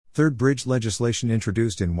Third bridge legislation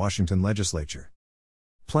introduced in Washington legislature.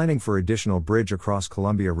 Planning for additional bridge across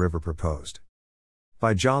Columbia River proposed.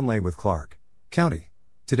 By John Lay with Clark County.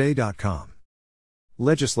 Today.com.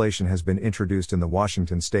 Legislation has been introduced in the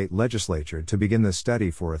Washington state legislature to begin the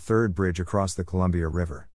study for a third bridge across the Columbia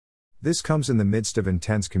River. This comes in the midst of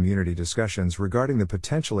intense community discussions regarding the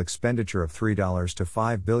potential expenditure of $3 to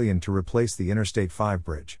 $5 billion to replace the Interstate 5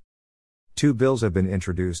 bridge. Two bills have been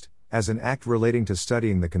introduced as an act relating to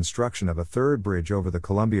studying the construction of a third bridge over the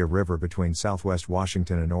Columbia River between Southwest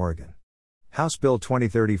Washington and Oregon. House Bill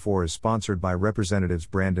 2034 is sponsored by Representatives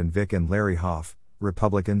Brandon Vick and Larry Hoff,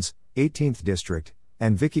 Republicans, 18th District,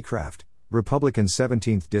 and Vicky Kraft, Republican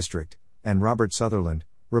 17th District, and Robert Sutherland,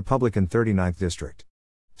 Republican 39th District.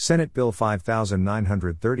 Senate Bill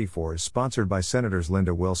 5934 is sponsored by Senators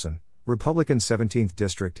Linda Wilson, Republican 17th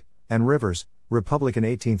District, Ann Rivers, Republican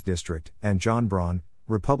 18th District, and John Braun,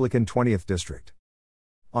 Republican 20th District.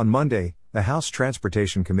 On Monday, the House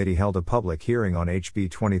Transportation Committee held a public hearing on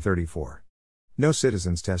HB 2034. No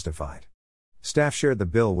citizens testified. Staff shared the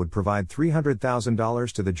bill would provide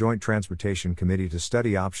 $300,000 to the Joint Transportation Committee to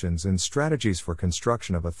study options and strategies for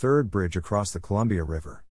construction of a third bridge across the Columbia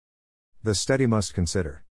River. The study must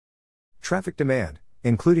consider traffic demand,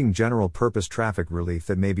 including general-purpose traffic relief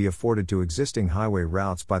that may be afforded to existing highway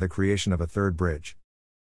routes by the creation of a third bridge.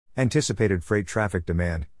 Anticipated freight traffic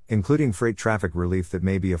demand, including freight traffic relief that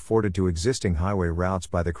may be afforded to existing highway routes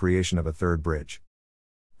by the creation of a third bridge.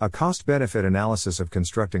 A cost-benefit analysis of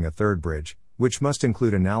constructing a third bridge, which must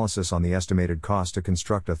include analysis on the estimated cost to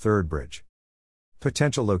construct a third bridge.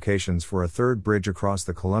 Potential locations for a third bridge across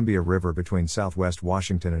the Columbia River between Southwest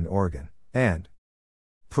Washington and Oregon, and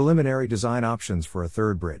preliminary design options for a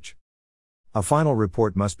third bridge. A final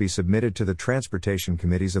report must be submitted to the Transportation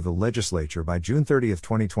Committees of the Legislature by June 30,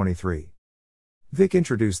 2023. Vick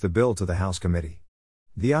introduced the bill to the House Committee.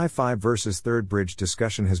 The I-5 versus third bridge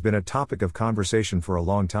discussion has been a topic of conversation for a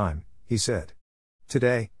long time, he said.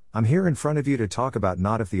 Today, I'm here in front of you to talk about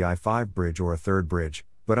not if the I-5 bridge or a third bridge,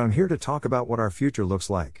 but I'm here to talk about what our future looks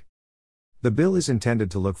like. The bill is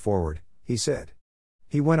intended to look forward, he said.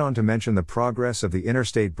 He went on to mention the progress of the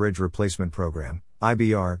Interstate Bridge Replacement Program,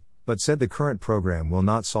 IBR, but said the current program will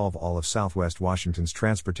not solve all of Southwest Washington's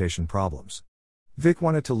transportation problems. Vick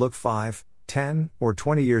wanted to look 5, 10, or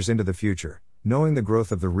 20 years into the future, knowing the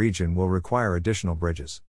growth of the region will require additional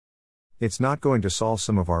bridges. It's not going to solve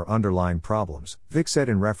some of our underlying problems, Vick said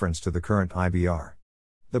in reference to the current IBR.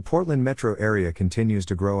 The Portland metro area continues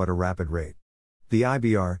to grow at a rapid rate. The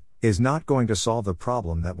IBR is not going to solve the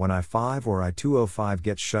problem that when I-5 or I-205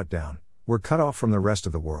 gets shut down, we're cut off from the rest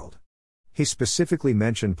of the world. He specifically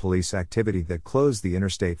mentioned police activity that closed the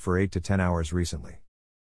interstate for 8 to 10 hours recently.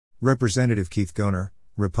 Representative Keith Goner,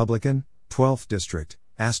 Republican, 12th District,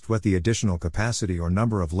 asked what the additional capacity or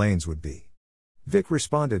number of lanes would be. Vick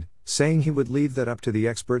responded, saying he would leave that up to the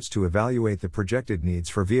experts to evaluate the projected needs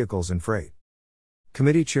for vehicles and freight.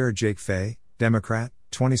 Committee Chair Jake Fay, Democrat,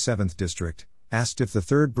 27th District, asked if the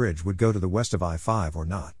third bridge would go to the west of I-5 or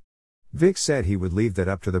not. Vick said he would leave that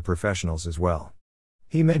up to the professionals as well.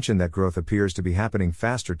 He mentioned that growth appears to be happening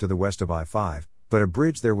faster to the west of I-5, but a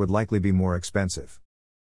bridge there would likely be more expensive.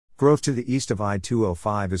 Growth to the east of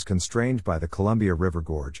I-205 is constrained by the Columbia River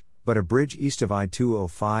Gorge, but a bridge east of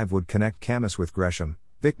I-205 would connect Camas with Gresham,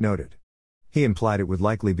 Vick noted. He implied it would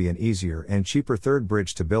likely be an easier and cheaper third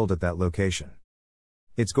bridge to build at that location.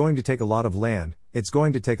 It's going to take a lot of land, it's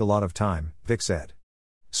going to take a lot of time, Vick said.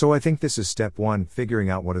 So I think this is step 1, figuring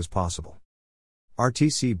out what is possible.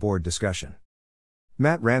 RTC Board Discussion.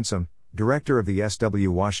 Matt Ransom, Director of the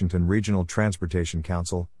SW Washington Regional Transportation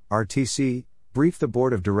Council, RTC, briefed the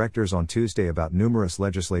Board of Directors on Tuesday about numerous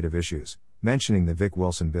legislative issues, mentioning the Vick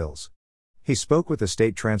Wilson bills. He spoke with the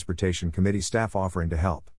State Transportation Committee staff offering to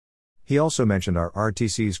help. He also mentioned our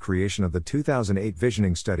RTC's creation of the 2008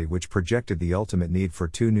 visioning study, which projected the ultimate need for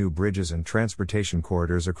 2 new bridges and transportation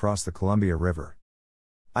corridors across the Columbia River.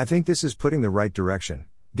 I think this is putting the right direction,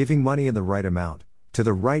 giving money in the right amount, to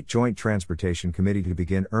the right Joint Transportation Committee to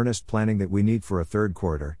begin earnest planning that we need for a third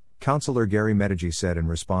corridor, Councilor Gary Medigi said in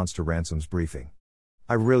response to Ransom's briefing.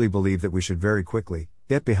 I really believe that we should very quickly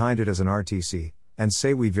get behind it as an RTC, and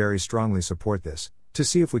say we very strongly support this, to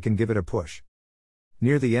see if we can give it a push.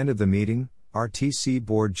 Near the end of the meeting, RTC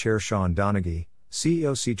Board Chair Sean Donaghy,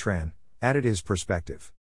 CEO CTRAN, added his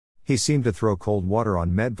perspective. He seemed to throw cold water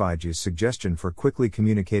on Medvigi's suggestion for quickly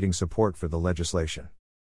communicating support for the legislation.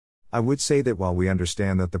 I would say that while we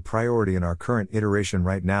understand that the priority in our current iteration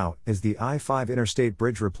right now is the I-5 interstate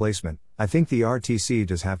bridge replacement, I think the RTC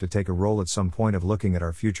does have to take a role at some point of looking at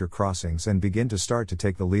our future crossings and begin to start to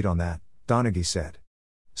take the lead on that, Donaghy said.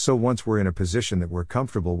 So once we're in a position that we're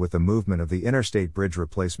comfortable with the movement of the interstate bridge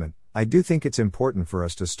replacement, I do think it's important for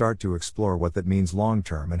us to start to explore what that means long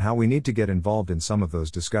term and how we need to get involved in some of those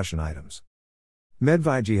discussion items.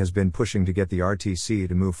 Medviji has been pushing to get the RTC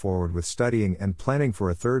to move forward with studying and planning for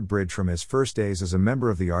a third bridge from his first days as a member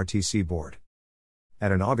of the RTC board.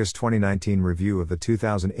 At an August 2019 review of the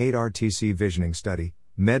 2008 RTC visioning study,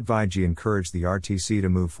 Medviji encouraged the RTC to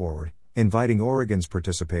move forward, inviting Oregon's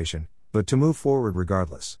participation, but to move forward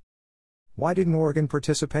regardless. Why didn't Oregon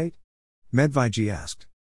participate? Medviji asked.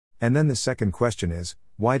 And then the second question is,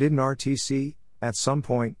 why didn't RTC, at some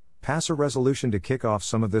point, pass a resolution to kick off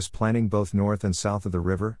some of this planning both north and south of the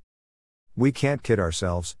river? We can't kid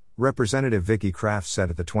ourselves, Representative Vicky Kraft said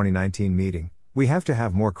at the 2019 meeting, we have to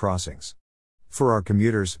have more crossings. For our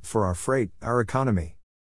commuters, for our freight, our economy.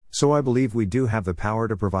 So I believe we do have the power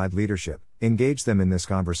to provide leadership, engage them in this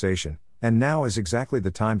conversation, and now is exactly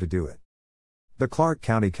the time to do it. The Clark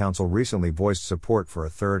County Council recently voiced support for a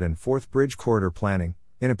third and fourth bridge corridor planning,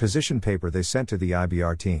 in a position paper they sent to the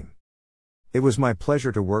IBR team. It was my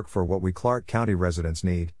pleasure to work for what we Clark County residents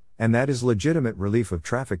need, and that is legitimate relief of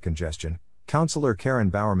traffic congestion, Councilor Karen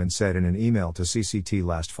Bowerman said in an email to CCT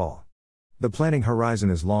last fall. The planning horizon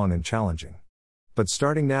is long and challenging. But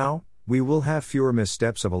starting now, we will have fewer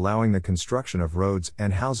missteps of allowing the construction of roads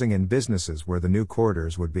and housing and businesses where the new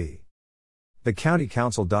corridors would be. The County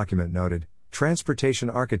Council document noted, Transportation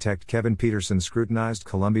architect Kevin Peterson scrutinized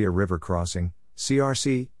Columbia River Crossing,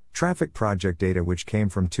 CRC, traffic project data which came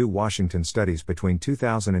from 2 Washington studies between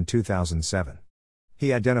 2000 and 2007.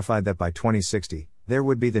 He identified that by 2060, there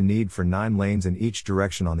would be the need for 9 lanes in each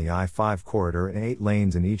direction on the I-5 corridor and 8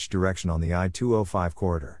 lanes in each direction on the I-205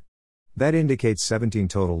 corridor. That indicates 17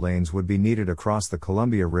 total lanes would be needed across the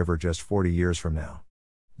Columbia River just 40 years from now.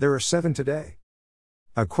 There are 7 today.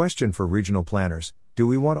 A question for regional planners: do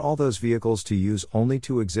we want all those vehicles to use only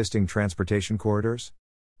 2 existing transportation corridors?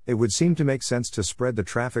 It would seem to make sense to spread the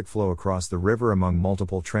traffic flow across the river among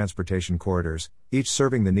multiple transportation corridors, each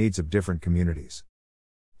serving the needs of different communities.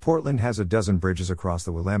 Portland has a dozen bridges across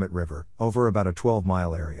the Willamette River, over about a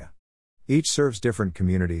 12-mile area. Each serves different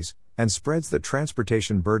communities, and spreads the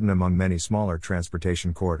transportation burden among many smaller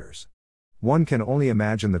transportation corridors. One can only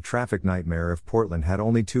imagine the traffic nightmare if Portland had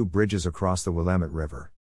only 2 bridges across the Willamette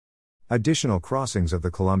River. Additional crossings of the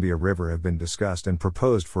Columbia River have been discussed and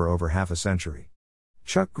proposed for over half a century.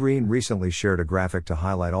 Chuck Green recently shared a graphic to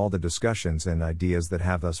highlight all the discussions and ideas that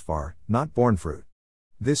have thus far not borne fruit.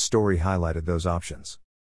 This story highlighted those options.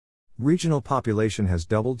 Regional population has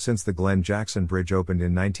doubled since the Glenn Jackson Bridge opened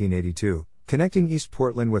in 1982, connecting East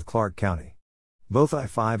Portland with Clark County. Both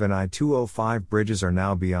I-5 and I-205 bridges are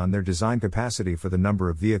now beyond their design capacity for the number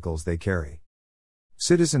of vehicles they carry.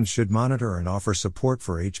 Citizens should monitor and offer support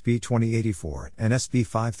for HB 2084 and SB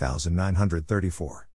 5934.